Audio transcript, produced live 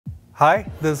Hi,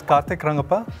 this is Karthik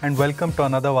Rangappa and welcome to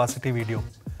another Varsity video.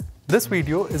 This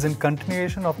video is in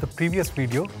continuation of the previous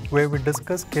video where we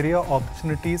discuss career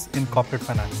opportunities in corporate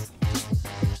finance.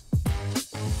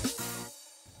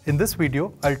 In this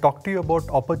video, I'll talk to you about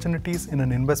opportunities in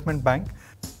an investment bank.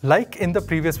 Like in the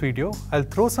previous video, I'll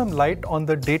throw some light on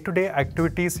the day-to-day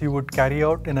activities you would carry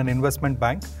out in an investment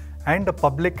bank and a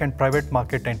public and private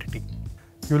market entity.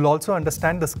 You'll also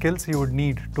understand the skills you would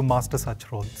need to master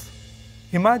such roles.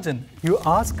 Imagine you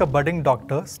ask a budding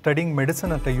doctor studying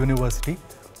medicine at a university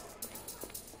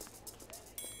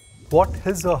what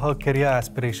his or her career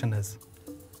aspiration is.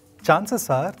 Chances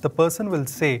are the person will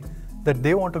say that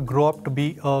they want to grow up to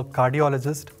be a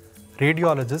cardiologist,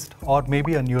 radiologist, or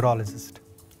maybe a neurologist.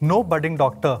 No budding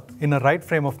doctor in a right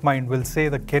frame of mind will say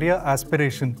the career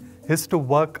aspiration is to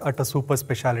work at a super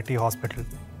specialty hospital.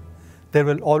 There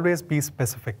will always be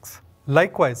specifics.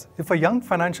 Likewise, if a young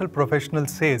financial professional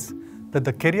says that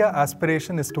the career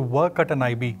aspiration is to work at an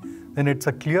IB, then it's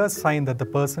a clear sign that the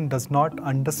person does not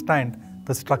understand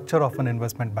the structure of an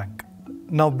investment bank.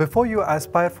 Now, before you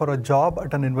aspire for a job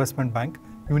at an investment bank,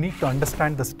 you need to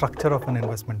understand the structure of an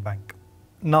investment bank.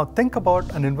 Now, think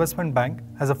about an investment bank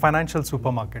as a financial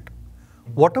supermarket.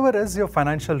 Whatever is your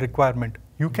financial requirement,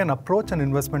 you can approach an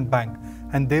investment bank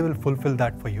and they will fulfill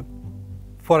that for you.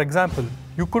 For example,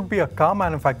 you could be a car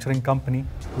manufacturing company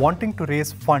wanting to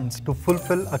raise funds to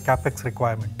fulfill a capex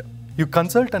requirement. You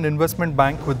consult an investment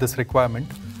bank with this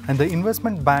requirement, and the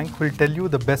investment bank will tell you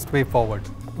the best way forward,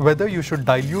 whether you should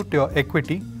dilute your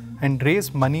equity and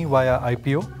raise money via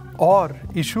IPO or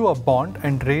issue a bond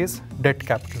and raise debt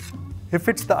capital. If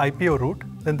it's the IPO route,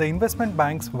 then the investment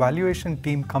bank's valuation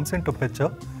team comes into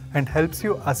picture and helps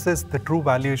you assess the true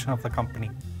valuation of the company.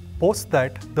 Post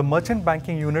that, the merchant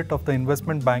banking unit of the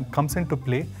investment bank comes into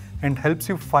play and helps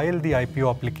you file the IPO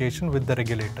application with the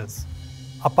regulators.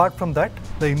 Apart from that,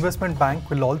 the investment bank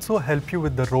will also help you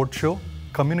with the roadshow,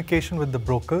 communication with the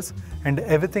brokers, and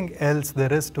everything else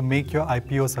there is to make your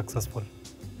IPO successful.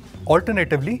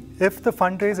 Alternatively, if the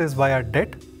fundraise is via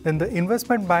debt, then the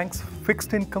investment bank's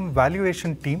fixed income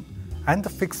valuation team and the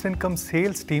fixed income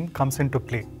sales team comes into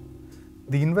play.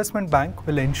 The investment bank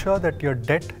will ensure that your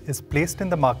debt is placed in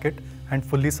the market and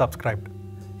fully subscribed.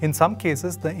 In some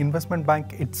cases, the investment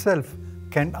bank itself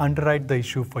can underwrite the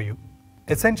issue for you.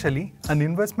 Essentially, an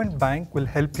investment bank will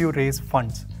help you raise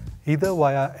funds, either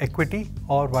via equity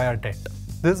or via debt.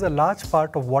 This is a large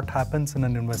part of what happens in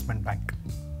an investment bank.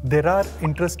 There are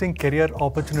interesting career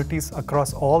opportunities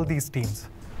across all these teams,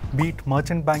 be it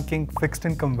merchant banking, fixed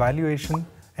income valuation,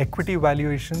 equity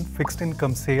valuation, fixed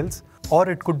income sales, or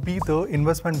it could be the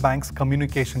investment bank's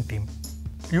communication team.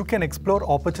 You can explore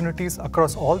opportunities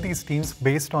across all these teams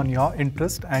based on your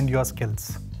interest and your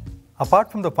skills.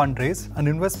 Apart from the fundraise, an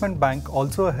investment bank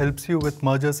also helps you with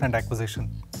mergers and acquisition.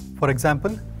 For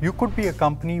example, you could be a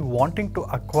company wanting to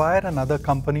acquire another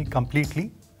company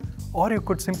completely, or you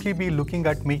could simply be looking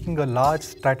at making a large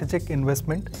strategic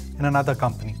investment in another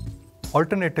company.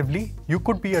 Alternatively, you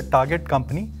could be a target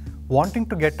company wanting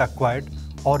to get acquired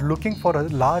or looking for a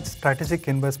large strategic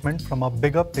investment from a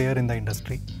bigger player in the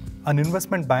industry. An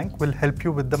investment bank will help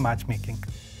you with the matchmaking.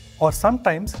 Or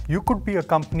sometimes you could be a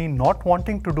company not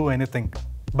wanting to do anything,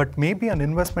 but maybe an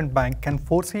investment bank can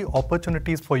foresee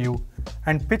opportunities for you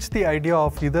and pitch the idea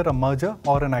of either a merger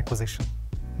or an acquisition.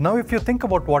 Now, if you think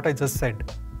about what I just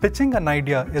said, pitching an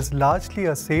idea is largely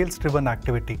a sales-driven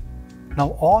activity.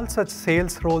 Now, all such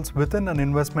sales roles within an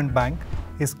investment bank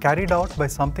is carried out by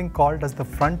something called as the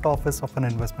front office of an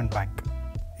investment bank.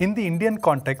 In the Indian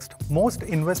context, most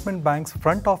investment banks'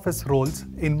 front office roles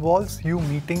involves you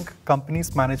meeting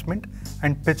company's management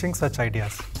and pitching such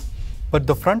ideas. But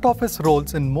the front office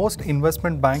roles in most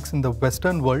investment banks in the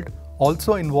Western world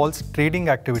also involves trading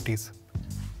activities.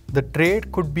 The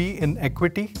trade could be in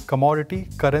equity, commodity,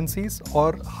 currencies,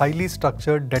 or highly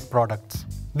structured debt products.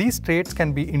 These trades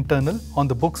can be internal on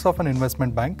the books of an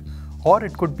investment bank, or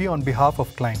it could be on behalf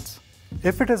of clients.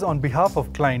 If it is on behalf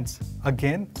of clients,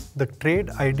 again, the trade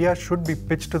idea should be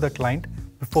pitched to the client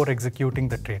before executing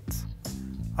the trades.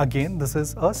 Again, this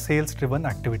is a sales-driven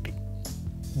activity.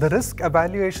 The risk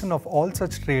evaluation of all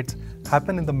such trades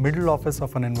happen in the middle office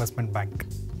of an investment bank.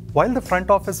 While the front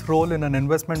office role in an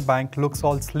investment bank looks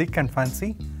all slick and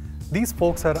fancy, these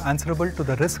folks are answerable to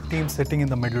the risk team sitting in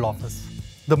the middle office.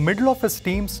 The middle office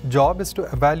team's job is to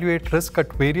evaluate risk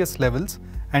at various levels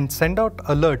and send out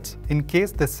alerts in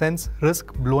case they sense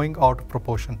risk blowing out of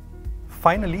proportion.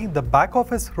 Finally, the back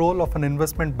office role of an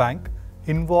investment bank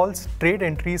involves trade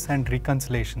entries and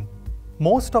reconciliation.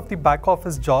 Most of the back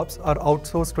office jobs are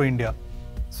outsourced to India.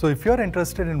 So if you're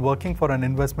interested in working for an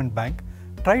investment bank,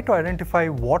 try to identify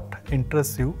what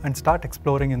interests you and start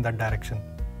exploring in that direction.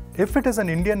 If it is an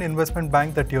Indian investment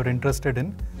bank that you're interested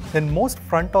in, then most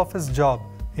front office job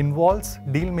involves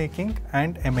deal making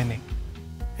and M&A.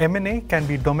 M&A can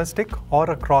be domestic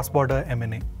or a cross-border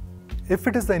M&A. If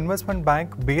it is the investment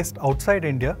bank based outside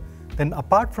India, then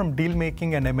apart from deal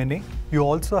making and M&A, you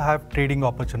also have trading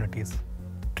opportunities.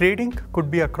 Trading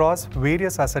could be across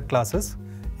various asset classes,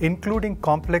 including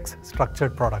complex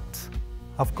structured products.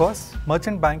 Of course,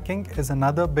 merchant banking is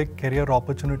another big career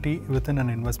opportunity within an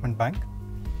investment bank.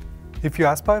 If you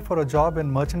aspire for a job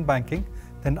in merchant banking,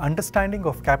 then understanding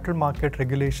of capital market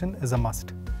regulation is a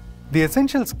must. The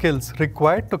essential skills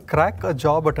required to crack a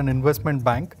job at an investment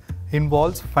bank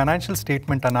involves financial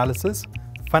statement analysis,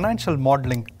 financial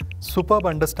modeling, superb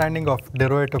understanding of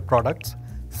derivative products,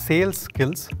 sales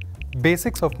skills,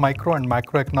 basics of micro and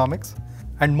macroeconomics,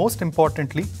 and most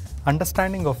importantly,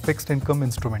 understanding of fixed income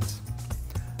instruments.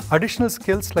 Additional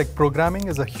skills like programming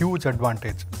is a huge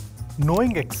advantage.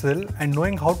 Knowing Excel and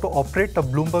knowing how to operate a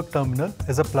Bloomberg terminal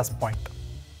is a plus point.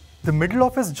 The middle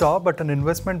office job at an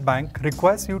investment bank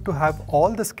requires you to have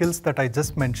all the skills that I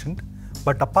just mentioned,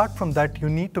 but apart from that, you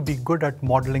need to be good at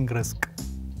modeling risk.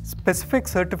 Specific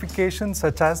certifications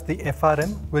such as the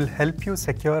FRM will help you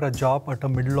secure a job at a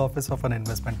middle office of an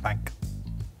investment bank.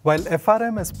 While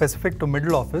FRM is specific to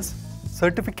middle office,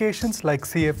 certifications like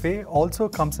CFA also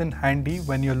comes in handy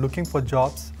when you're looking for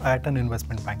jobs at an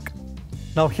investment bank.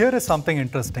 Now here is something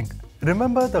interesting.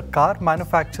 Remember the car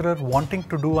manufacturer wanting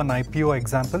to do an IPO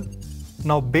example?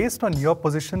 Now based on your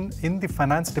position in the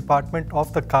finance department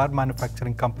of the car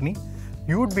manufacturing company,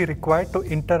 you would be required to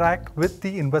interact with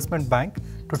the investment bank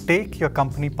to take your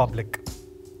company public.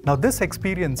 Now this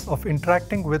experience of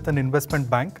interacting with an investment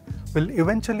bank will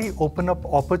eventually open up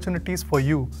opportunities for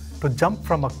you to jump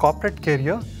from a corporate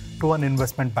career to an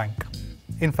investment bank.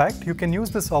 In fact, you can use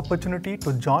this opportunity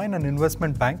to join an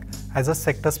investment bank as a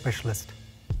sector specialist.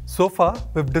 So far,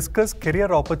 we've discussed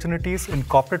career opportunities in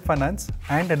corporate finance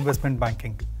and investment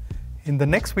banking. In the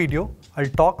next video, I'll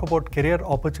talk about career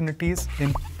opportunities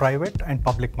in private and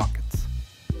public markets.